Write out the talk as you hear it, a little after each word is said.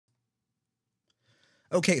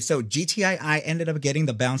Okay, so GTII ended up getting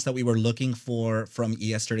the bounce that we were looking for from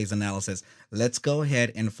yesterday's analysis. Let's go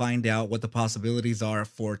ahead and find out what the possibilities are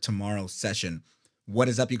for tomorrow's session. What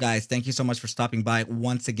is up, you guys? Thank you so much for stopping by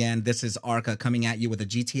once again. This is ARCa coming at you with a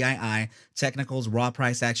GTII, technicals, raw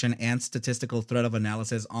price action, and statistical thread of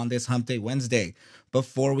analysis on this Hump Day Wednesday.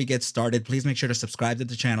 Before we get started, please make sure to subscribe to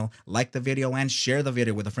the channel, like the video, and share the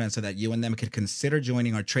video with a friend so that you and them could consider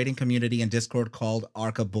joining our trading community and Discord called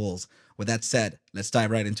ARCa Bulls. With that said, let's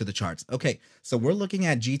dive right into the charts. Okay, so we're looking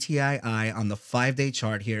at GTII on the 5-day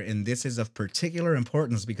chart here, and this is of particular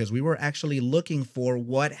importance because we were actually looking for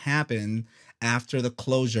what happened after the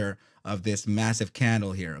closure of this massive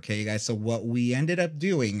candle here. Okay, you guys, so what we ended up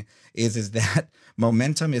doing is that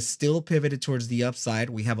momentum is still pivoted towards the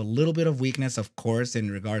upside. We have a little bit of weakness, of course,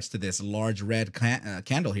 in regards to this large red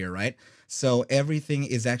candle here, right? So everything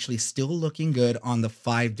is actually still looking good on the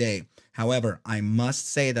 5-day. However, I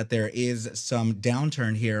must say that there is some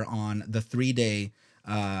downturn here on the 3-day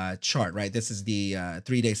chart, right? This is the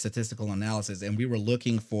 3-day statistical analysis, and we were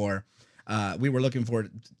looking for,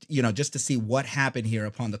 just to see what happened here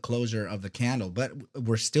upon the closure of the candle. But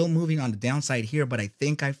we're still moving on the downside here, but I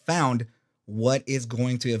think I found what is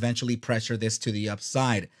going to eventually pressure this to the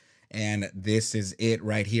upside. And this is it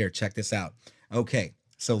right here. Check this out. Okay.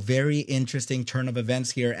 So very interesting turn of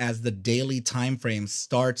events here as the daily time frame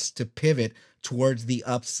starts to pivot towards the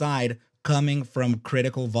upside coming from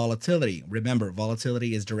critical volatility. Remember,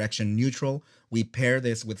 volatility is direction neutral. We pair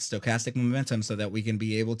this with stochastic momentum so that we can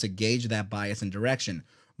be able to gauge that bias and direction.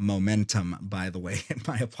 Momentum, by the way.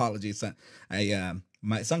 My apologies.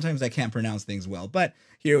 Sometimes I can't pronounce things well, but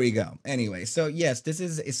here we go. Anyway, so yes, this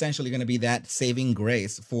is essentially going to be that saving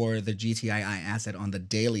grace for the GTII asset on the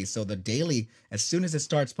daily. So the daily, as soon as it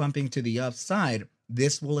starts pumping to the upside,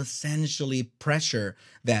 this will essentially pressure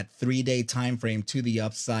that 3-day time frame to the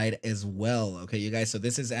upside as well. Okay, you guys, so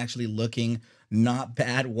this is actually looking not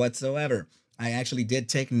bad whatsoever. I actually did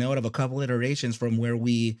take note of a couple iterations from where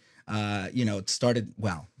we started.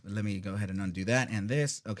 Well, let me go ahead and undo that and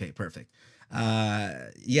this. Okay, perfect.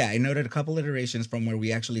 Yeah, I noted a couple iterations from where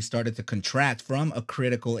we actually started to contract from a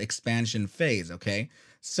critical expansion phase. Okay,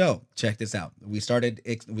 so check this out. We started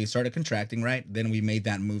contracting, right? Then we made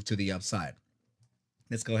that move to the upside.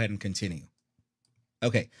 Let's go ahead and continue.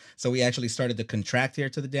 Okay, so we actually started to contract here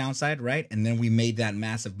to the downside, right? And then we made that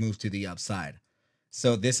massive move to the upside.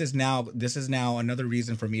 So this is now another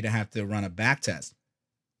reason for me to have to run a back test.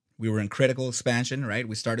 We were in critical expansion, right?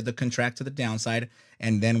 We started to contract to the downside,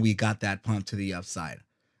 and then we got that pump to the upside.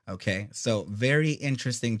 Okay, so very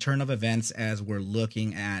interesting turn of events as we're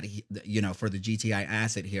looking at, for the GTI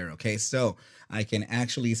asset here. Okay, so I can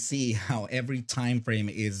actually see how every time frame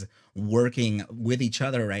is working with each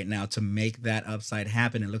other right now to make that upside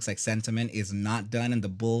happen. It looks like sentiment is not done, and the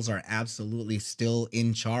bulls are absolutely still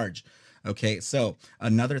in charge. Okay, so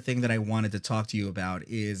another thing that I wanted to talk to you about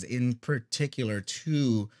is in particular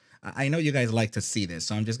I know you guys like to see this,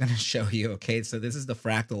 so I'm just going to show you. Okay, so this is the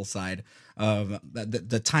fractal side of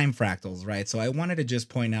the time fractals, right? So I wanted to just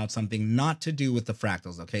point out something not to do with the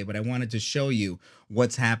fractals, okay, but I wanted to show you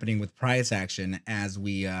what's happening with price action as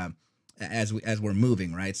we're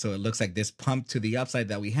moving, right? So it looks like this pump to the upside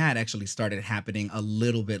that we had actually started happening a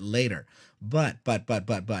little bit later. But.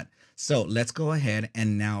 So let's go ahead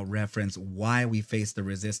and now reference why we faced the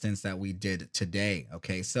resistance that we did today.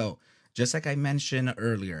 Okay, so just like I mentioned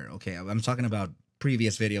earlier, okay, I'm talking about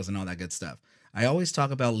previous videos and all that good stuff. I always talk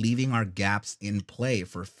about leaving our gaps in play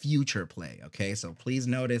for future play. Okay, so please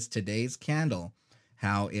notice today's candle,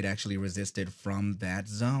 how it actually resisted from that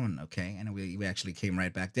zone. Okay, and we actually came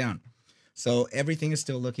right back down. So everything is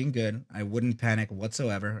still looking good. I wouldn't panic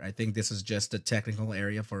whatsoever. I think this is just a technical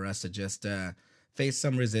area for us to just face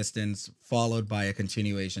some resistance followed by a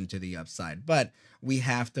continuation to the upside. But we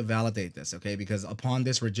have to validate this, okay? Because upon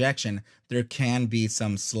this rejection, there can be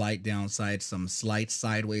some slight downside, some slight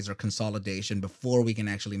sideways or consolidation before we can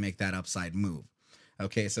actually make that upside move.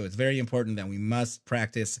 Okay, so it's very important that we must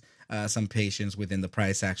practice some patience within the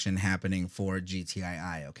price action happening for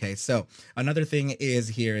GTII. Okay, so another thing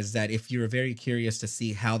is that if you're very curious to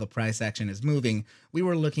see how the price action is moving, we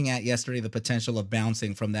were looking at yesterday the potential of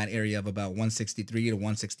bouncing from that area of about 163 to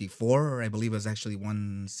 164, or I believe it was actually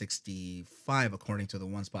 165 according to the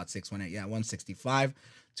 1.618. Yeah, 165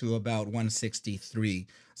 to about 163.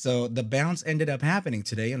 So the bounce ended up happening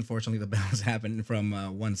today. Unfortunately, the bounce happened from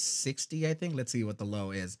 160, I think. Let's see what the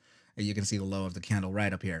low is. You can see the low of the candle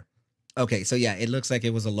right up here. Okay, so yeah, it looks like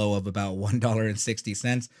it was a low of about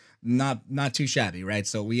 $1.60. Not too shabby, right?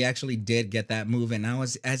 So we actually did get that move, and now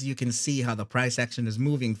as you can see how the price action is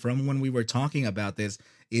moving from when we were talking about this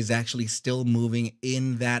is actually still moving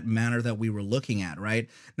in that manner that we were looking at, right?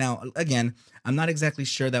 Now, again, I'm not exactly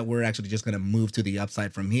sure that we're actually just going to move to the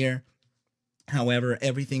upside from here. However,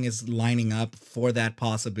 everything is lining up for that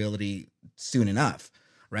possibility soon enough,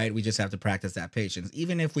 right? We just have to practice that patience.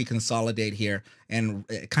 Even if we consolidate here and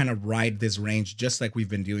kind of ride this range just like we've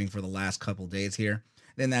been doing for the last couple days here,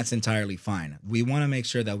 then that's entirely fine. We want to make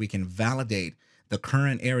sure that we can validate the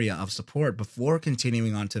current area of support before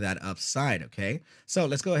continuing on to that upside, okay? So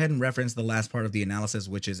let's go ahead and reference the last part of the analysis,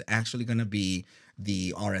 which is actually going to be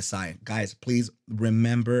the RSI. Guys, please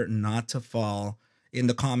remember not to fall in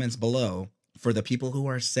the comments below for the people who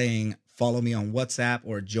are saying follow me on WhatsApp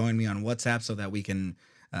or join me on WhatsApp so that we can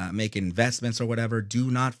make investments or whatever.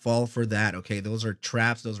 Do not fall for that, okay? Those are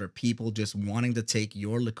traps. Those are people just wanting to take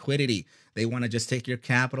your liquidity. They want to just take your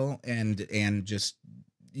capital and just,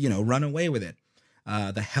 you know, run away with it.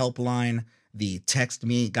 The helpline, the text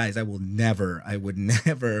me, guys, I would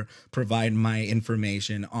never provide my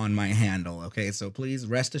information on my handle, okay? So please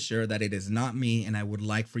rest assured that it is not me, and I would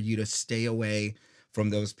like for you to stay away from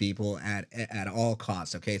those people at all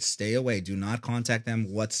costs, okay? Stay away. Do not contact them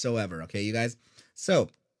whatsoever, okay, you guys? So,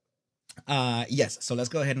 yes, so let's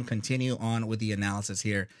go ahead and continue on with the analysis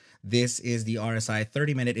here. This is the RSI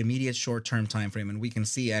 30-minute immediate short-term time frame, and we can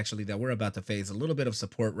see actually that we're about to face a little bit of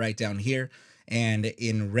support right down here. And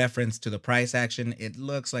in reference to the price action, it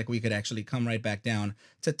looks like we could actually come right back down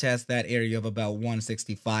to test that area of about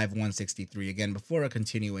 165, 163 again before a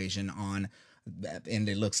continuation on. And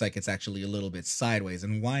it looks like it's actually a little bit sideways.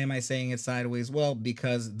 And why am I saying it's sideways? Well,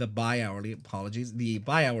 because the bi-hourly, the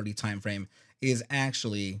bi-hourly time frame is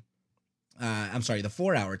actually the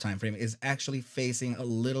 4-hour time frame is actually facing a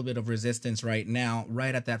little bit of resistance right now,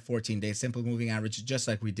 right at that 14-day simple moving average, just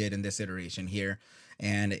like we did in this iteration here.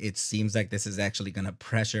 And it seems like this is actually going to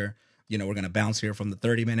pressure, you know, we're going to bounce here from the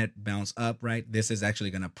 30-minute, bounce up, right? This is actually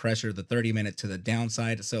going to pressure the 30-minute to the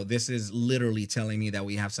downside. So this is literally telling me that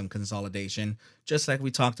we have some consolidation, just like we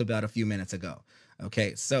talked about a few minutes ago.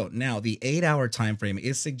 Okay, so now the 8-hour time frame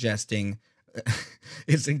is suggesting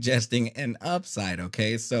an upside,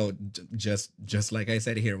 okay? So just like I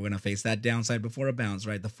said here, we're going to face that downside before a bounce,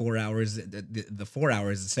 right? The 4 hours, the 4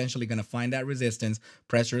 hours is essentially going to find that resistance,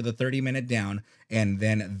 pressure the 30-minute down, and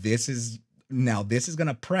then this is going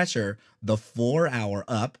to pressure the 4-hour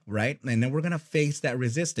up, right? And then we're going to face that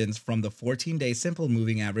resistance from the 14-day simple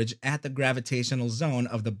moving average at the gravitational zone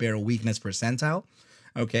of the bear weakness percentile.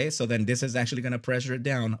 Okay, so then this is actually going to pressure it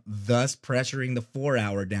down, thus pressuring the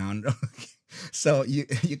 4-hour down. So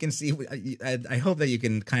you can see, I hope that you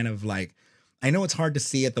can kind of like, I know it's hard to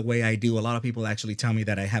see it the way I do. A lot of people actually tell me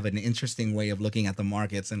that I have an interesting way of looking at the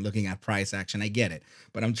markets and looking at price action. I get it,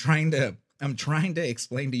 but I'm trying to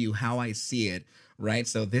explain to you how I see it, right?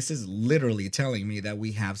 So this is literally telling me that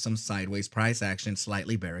we have some sideways price action,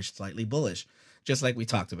 slightly bearish, slightly bullish, just like we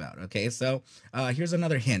talked about. Okay, so here's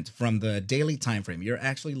another hint from the daily time frame. You're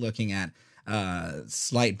actually looking at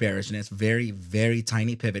slight bearishness, very, very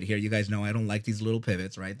tiny pivot here. You guys know I don't like these little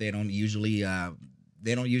pivots, right? They don't usually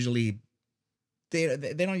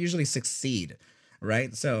succeed,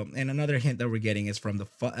 right? So, and another hint that we're getting is from the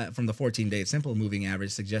 14-day simple moving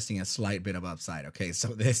average, suggesting a slight bit of upside. Okay, so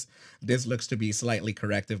this looks to be slightly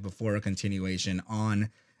corrective before a continuation on,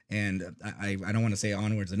 and I don't want to say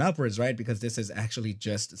onwards and upwards, right? Because this is actually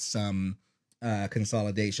just some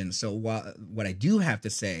consolidation. So what I do have to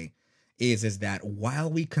say is that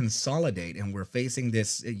while we consolidate and we're facing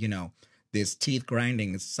this, you know, this teeth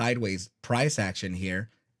grinding sideways price action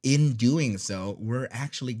here, in doing so, we're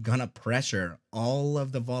actually gonna pressure all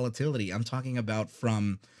of the volatility. I'm talking about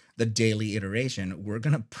from the daily iteration. We're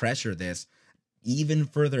gonna pressure this even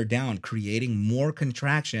further down, creating more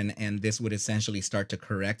contraction, and this would essentially start to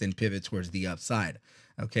correct and pivot towards the upside.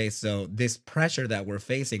 Okay, so this pressure that we're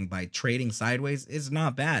facing by trading sideways is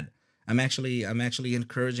not bad. I'm actually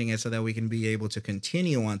encouraging it so that we can be able to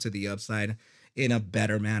continue on to the upside in a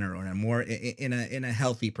better manner, or in a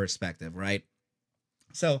healthy perspective, right?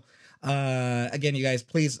 So again, you guys,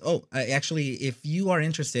 please, actually, if you are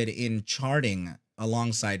interested in charting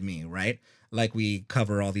alongside me, right, like we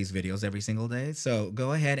cover all these videos every single day, so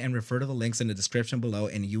go ahead and refer to the links in the description below,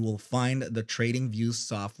 and you will find the TradingView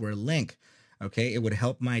software link. Okay, it would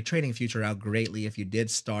help my trading future out greatly if you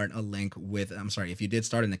did start an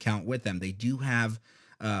account with them. They do have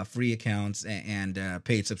free accounts and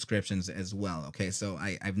paid subscriptions as well. Okay, so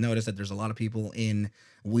I've noticed that there's a lot of people in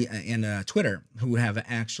Twitter who have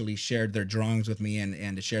actually shared their drawings with me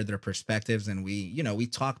and shared their perspectives, and we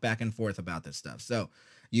talk back and forth about this stuff. So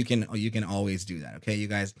you can always do that. Okay, you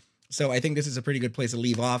guys. So I think this is a pretty good place to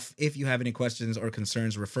leave off. If you have any questions or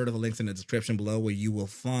concerns, refer to the links in the description below where you will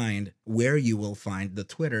find the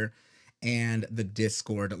Twitter and the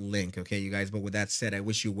Discord link. Okay, you guys. But with that said, I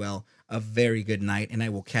wish you well a very good night, and I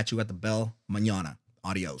will catch you at the bell mañana.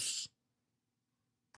 Adios.